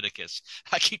especially in Leviticus.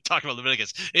 I keep talking about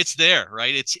Leviticus. It's there,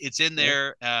 right? It's in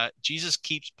Yeah. there. Jesus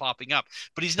keeps popping up,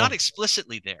 but he's not Oh,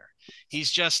 explicitly there. He's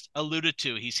just alluded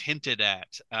to. He's hinted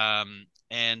at.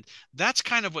 And that's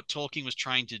kind of what Tolkien was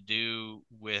trying to do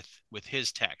with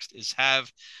his text, is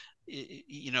have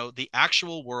the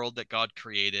actual world that God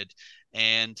created,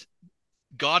 and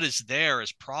God is there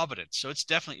as providence. So it's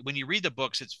definitely, when you read the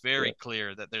books, it's yeah. very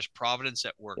clear that there's providence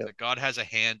at work, Yeah. that God has a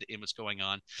hand in what's going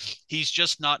on. He's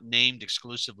just not named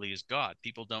exclusively as God.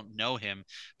 People don't know him,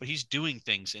 but he's doing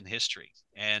things in history.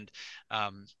 And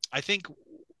I think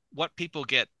what people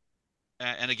get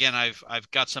and again,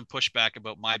 I've got some pushback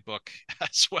about my book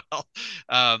as well.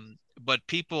 But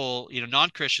people,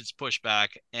 non-Christians push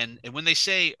back, and when they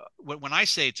say when I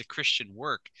say it's a Christian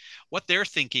work, what they're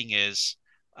thinking is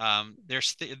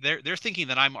they're thinking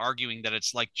that I'm arguing that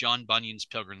it's like John Bunyan's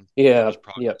Yeah, Pilgrim's yeah,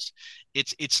 Progress.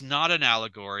 It's not an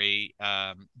allegory.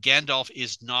 Gandalf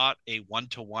is not a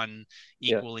one-to-one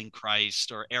yeah. equaling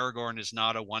Christ, or Aragorn is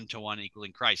not a one-to-one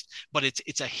equaling Christ. But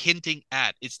it's a hinting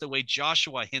at. It's the way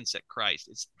Joshua hints at Christ.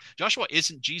 It's Joshua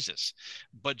isn't Jesus,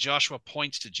 but Joshua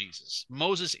points to Jesus.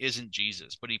 Moses isn't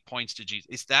Jesus, but he points to Jesus.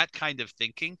 It's that kind of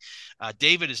thinking.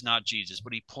 David is not Jesus,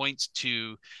 but he points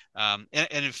to and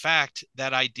in fact,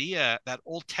 that idea, that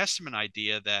Old Testament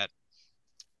idea that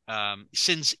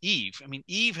since Eve, I mean,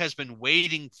 Eve has been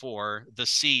waiting for the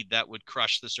seed that would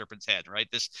crush the serpent's head, right?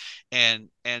 And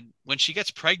when she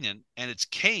gets pregnant and it's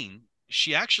Cain,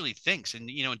 she actually thinks, and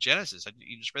in Genesis,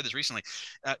 you just read this recently,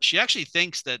 she actually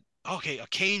thinks that okay,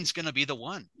 Cain's going to be the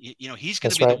one. He's going to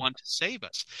That's be the right. one to save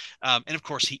us. And of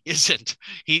course, he isn't.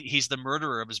 He's the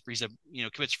murderer of his. He's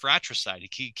commits fratricide.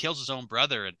 He kills his own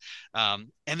brother, and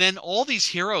then all these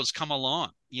heroes come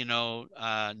along.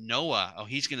 Noah. Oh,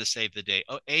 he's going to save the day.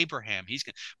 Oh, Abraham.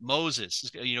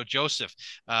 Moses. Joseph.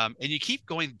 And you keep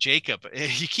going. Jacob.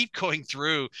 You keep going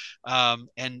through.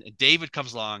 And David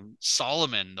comes along.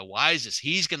 Solomon, the wisest.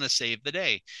 He's going to save the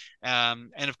day.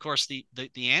 And of course, the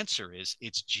answer is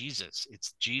it's Jesus.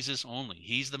 It's Jesus only.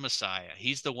 He's the Messiah.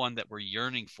 He's the one that we're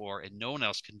yearning for, and no one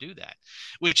else can do that.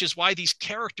 Which is why these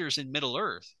characters in Middle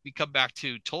Earth, we come back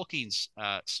to Tolkien's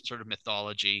sort of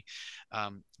mythology.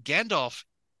 Gandalf,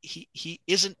 he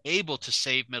isn't able to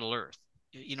save Middle Earth.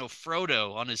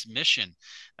 Frodo on his mission,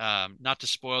 not to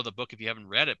spoil the book if you haven't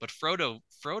read it, but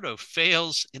Frodo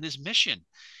fails in his mission.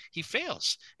 He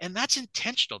fails, and that's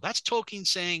intentional. That's Tolkien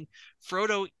saying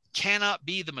Frodo cannot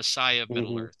be the Messiah of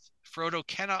Middle Hmm. Earth. Frodo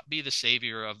cannot be the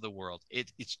savior of the world.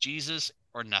 It's Jesus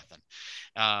or nothing.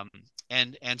 Um,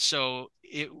 and so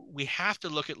we have to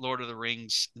look at Lord of the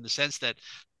Rings in the sense that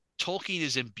Tolkien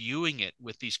is imbuing it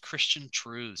with these Christian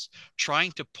truths,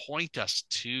 trying to point us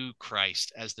to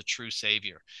Christ as the true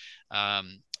Savior,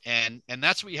 and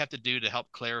that's what you have to do to help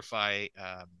clarify.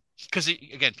 Because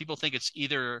again, people think it's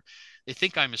either they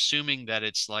think I'm assuming that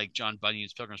it's like John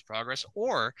Bunyan's Pilgrim's Progress,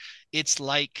 or it's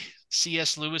like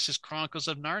C.S. Lewis's Chronicles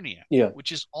of Narnia, Yeah,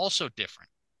 which is also different.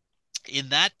 In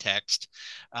that text,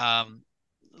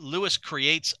 Lewis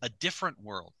creates a different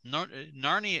world.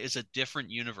 Narnia is a different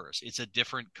universe. It's a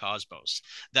different cosmos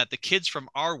that the kids from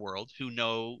our world who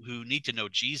need to know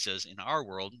Jesus in our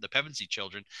world, the Pevensey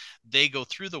children, they go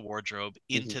through the wardrobe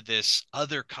hmm, into this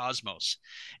other cosmos.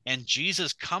 And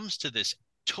Jesus comes to this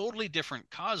totally different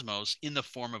cosmos in the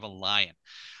form of a lion.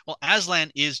 Well,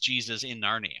 Aslan is Jesus in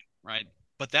Narnia, right?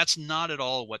 But that's not at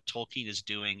all what Tolkien is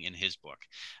doing in his book.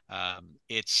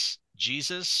 It's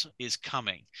Jesus is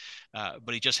coming,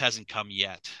 but he just hasn't come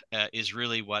yet. Is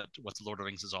really what the Lord of the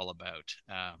Rings is all about.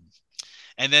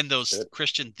 And then those good.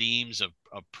 Christian themes of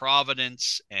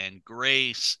providence and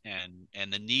grace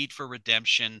and the need for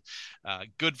redemption,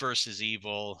 good versus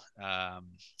evil.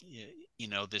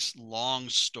 This long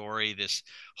story, this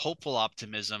hopeful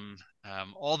optimism,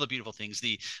 all the beautiful things,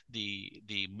 the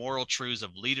moral truths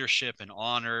of leadership and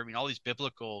honor. I mean, all these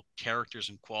biblical characters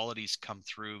and qualities come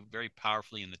through very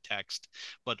powerfully in the text,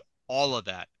 but all of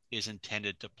that is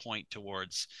intended to point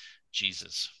towards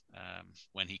Jesus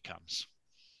when he comes.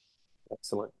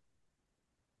 Excellent,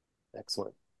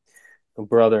 excellent. Well,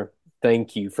 brother,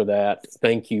 thank you for that.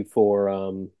 Thank you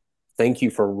for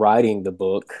writing the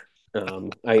book.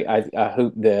 I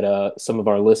hope that some of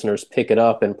our listeners pick it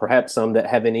up, and perhaps some that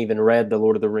haven't even read the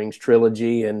Lord of the Rings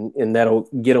trilogy, and that'll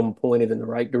get them pointed in the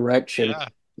right direction.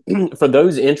 Yeah. For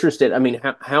those interested, I mean,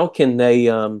 how can they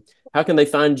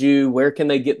find you? Where can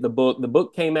they get the book? The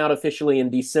book came out officially in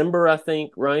December, I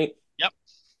think, right? Yep.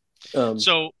 Um,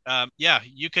 So, yeah,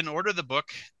 you can order the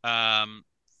book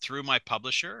through my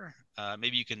publisher.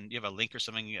 Maybe you have a link or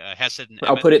something, Hesed and I'll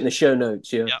Emmett. put it in the show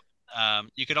notes. Yeah. Yep.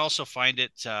 You could also find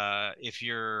it if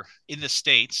you're in the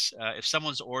States. If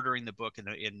someone's ordering the book in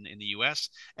the US,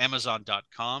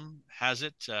 Amazon.com has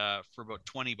it for about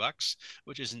 $20,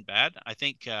 which isn't bad. I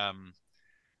think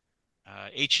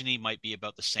H&E might be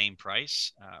about the same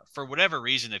price. For whatever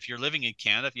reason, if you're living in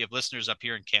Canada, if you have listeners up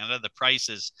here in Canada, the price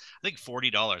is I think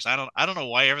 $40. I don't know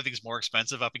why everything's more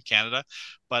expensive up in Canada,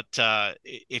 but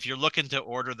if you're looking to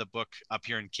order the book up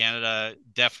here in Canada,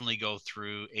 definitely go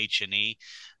through H&E,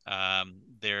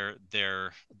 their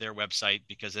website,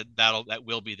 because that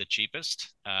will be the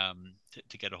cheapest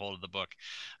to get a hold of the book.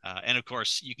 And of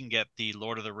course, you can get the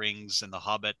Lord of the Rings and the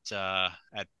Hobbit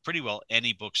at pretty well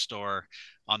any bookstore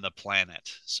on the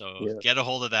planet. So Yeah. get a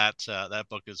hold of that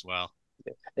book as well.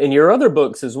 And your other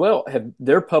books as well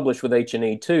they're published with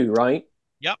H&E too, right?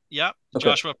 Yep, yep. Okay.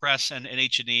 Joshua Press and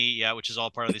H&E, yeah, which is all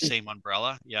part of the same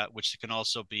umbrella. Yeah, which can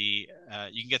also be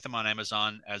you can get them on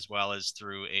Amazon as well as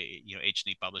through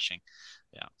H&E Publishing.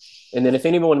 Yeah. And then if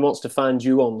anyone wants to find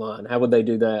you online, how would they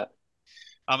do that?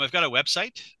 I've got a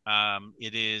website.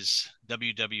 It is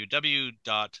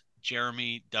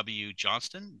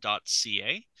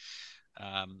www.jeremywjohnston.ca.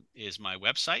 Is my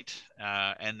website.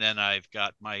 And then I've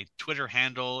got my Twitter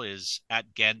handle is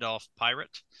at Gandalf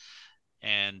Pirate.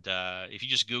 And if you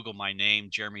just Google my name,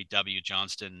 Jeremy W.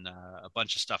 Johnston, a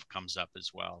bunch of stuff comes up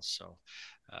as well. So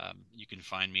you can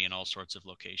find me in all sorts of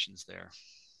locations there.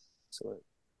 Excellent.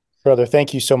 Brother,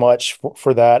 thank you so much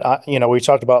for that. We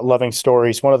talked about loving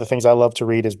stories. One of the things I love to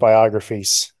read is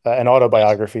biographies and Yes.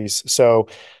 autobiographies. So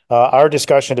our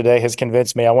discussion today has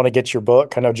convinced me. I want to get your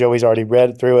book. I know Joey's already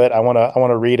read through it. I want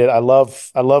to read it. I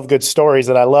love good stories,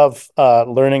 and I love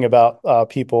learning about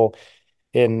people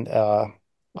in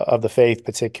of the faith,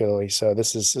 particularly. So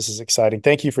this is exciting.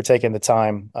 Thank you for taking the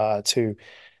time to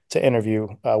interview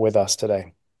with us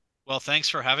today. Well, thanks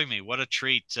for having me. What a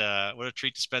treat! What a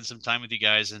treat to spend some time with you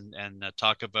guys and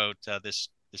talk about this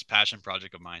passion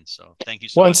project of mine. So thank you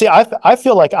so Well, and see, much. I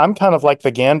feel like I'm kind of like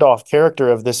the Gandalf character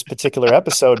of this particular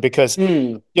episode because,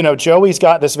 Hmm. Joey's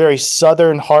got this very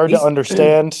Southern, hard to He's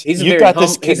understand. You've got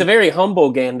this, he's a very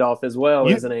humble Gandalf as well,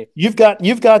 you isn't he? you've got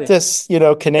this,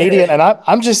 Canadian, and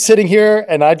I'm just sitting here,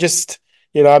 and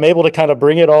I'm able to kind of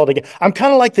bring it all together. I'm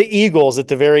kind of like the Eagles at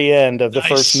the very end of the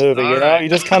first Nice. movie. All right. You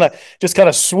just kind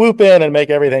of swoop in and make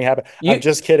everything happen. I'm You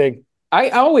just kidding. I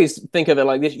always think of it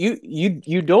like this.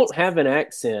 You don't have an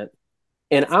accent,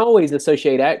 and I always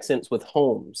associate accents with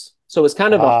homes. So it's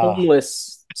kind of a Ah,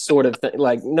 homeless sort of thing,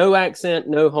 like no accent,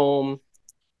 no home,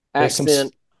 there's some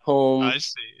accent, home. I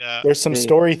see. Yeah. there's some See.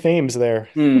 story themes there.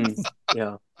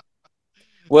 Yeah.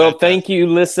 Well, thank Fantastic. you,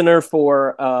 listener,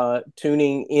 for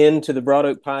tuning in to the Broad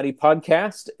Oak Piety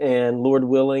podcast. And Lord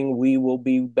willing, we will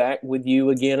be back with you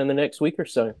again in the next week or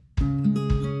so.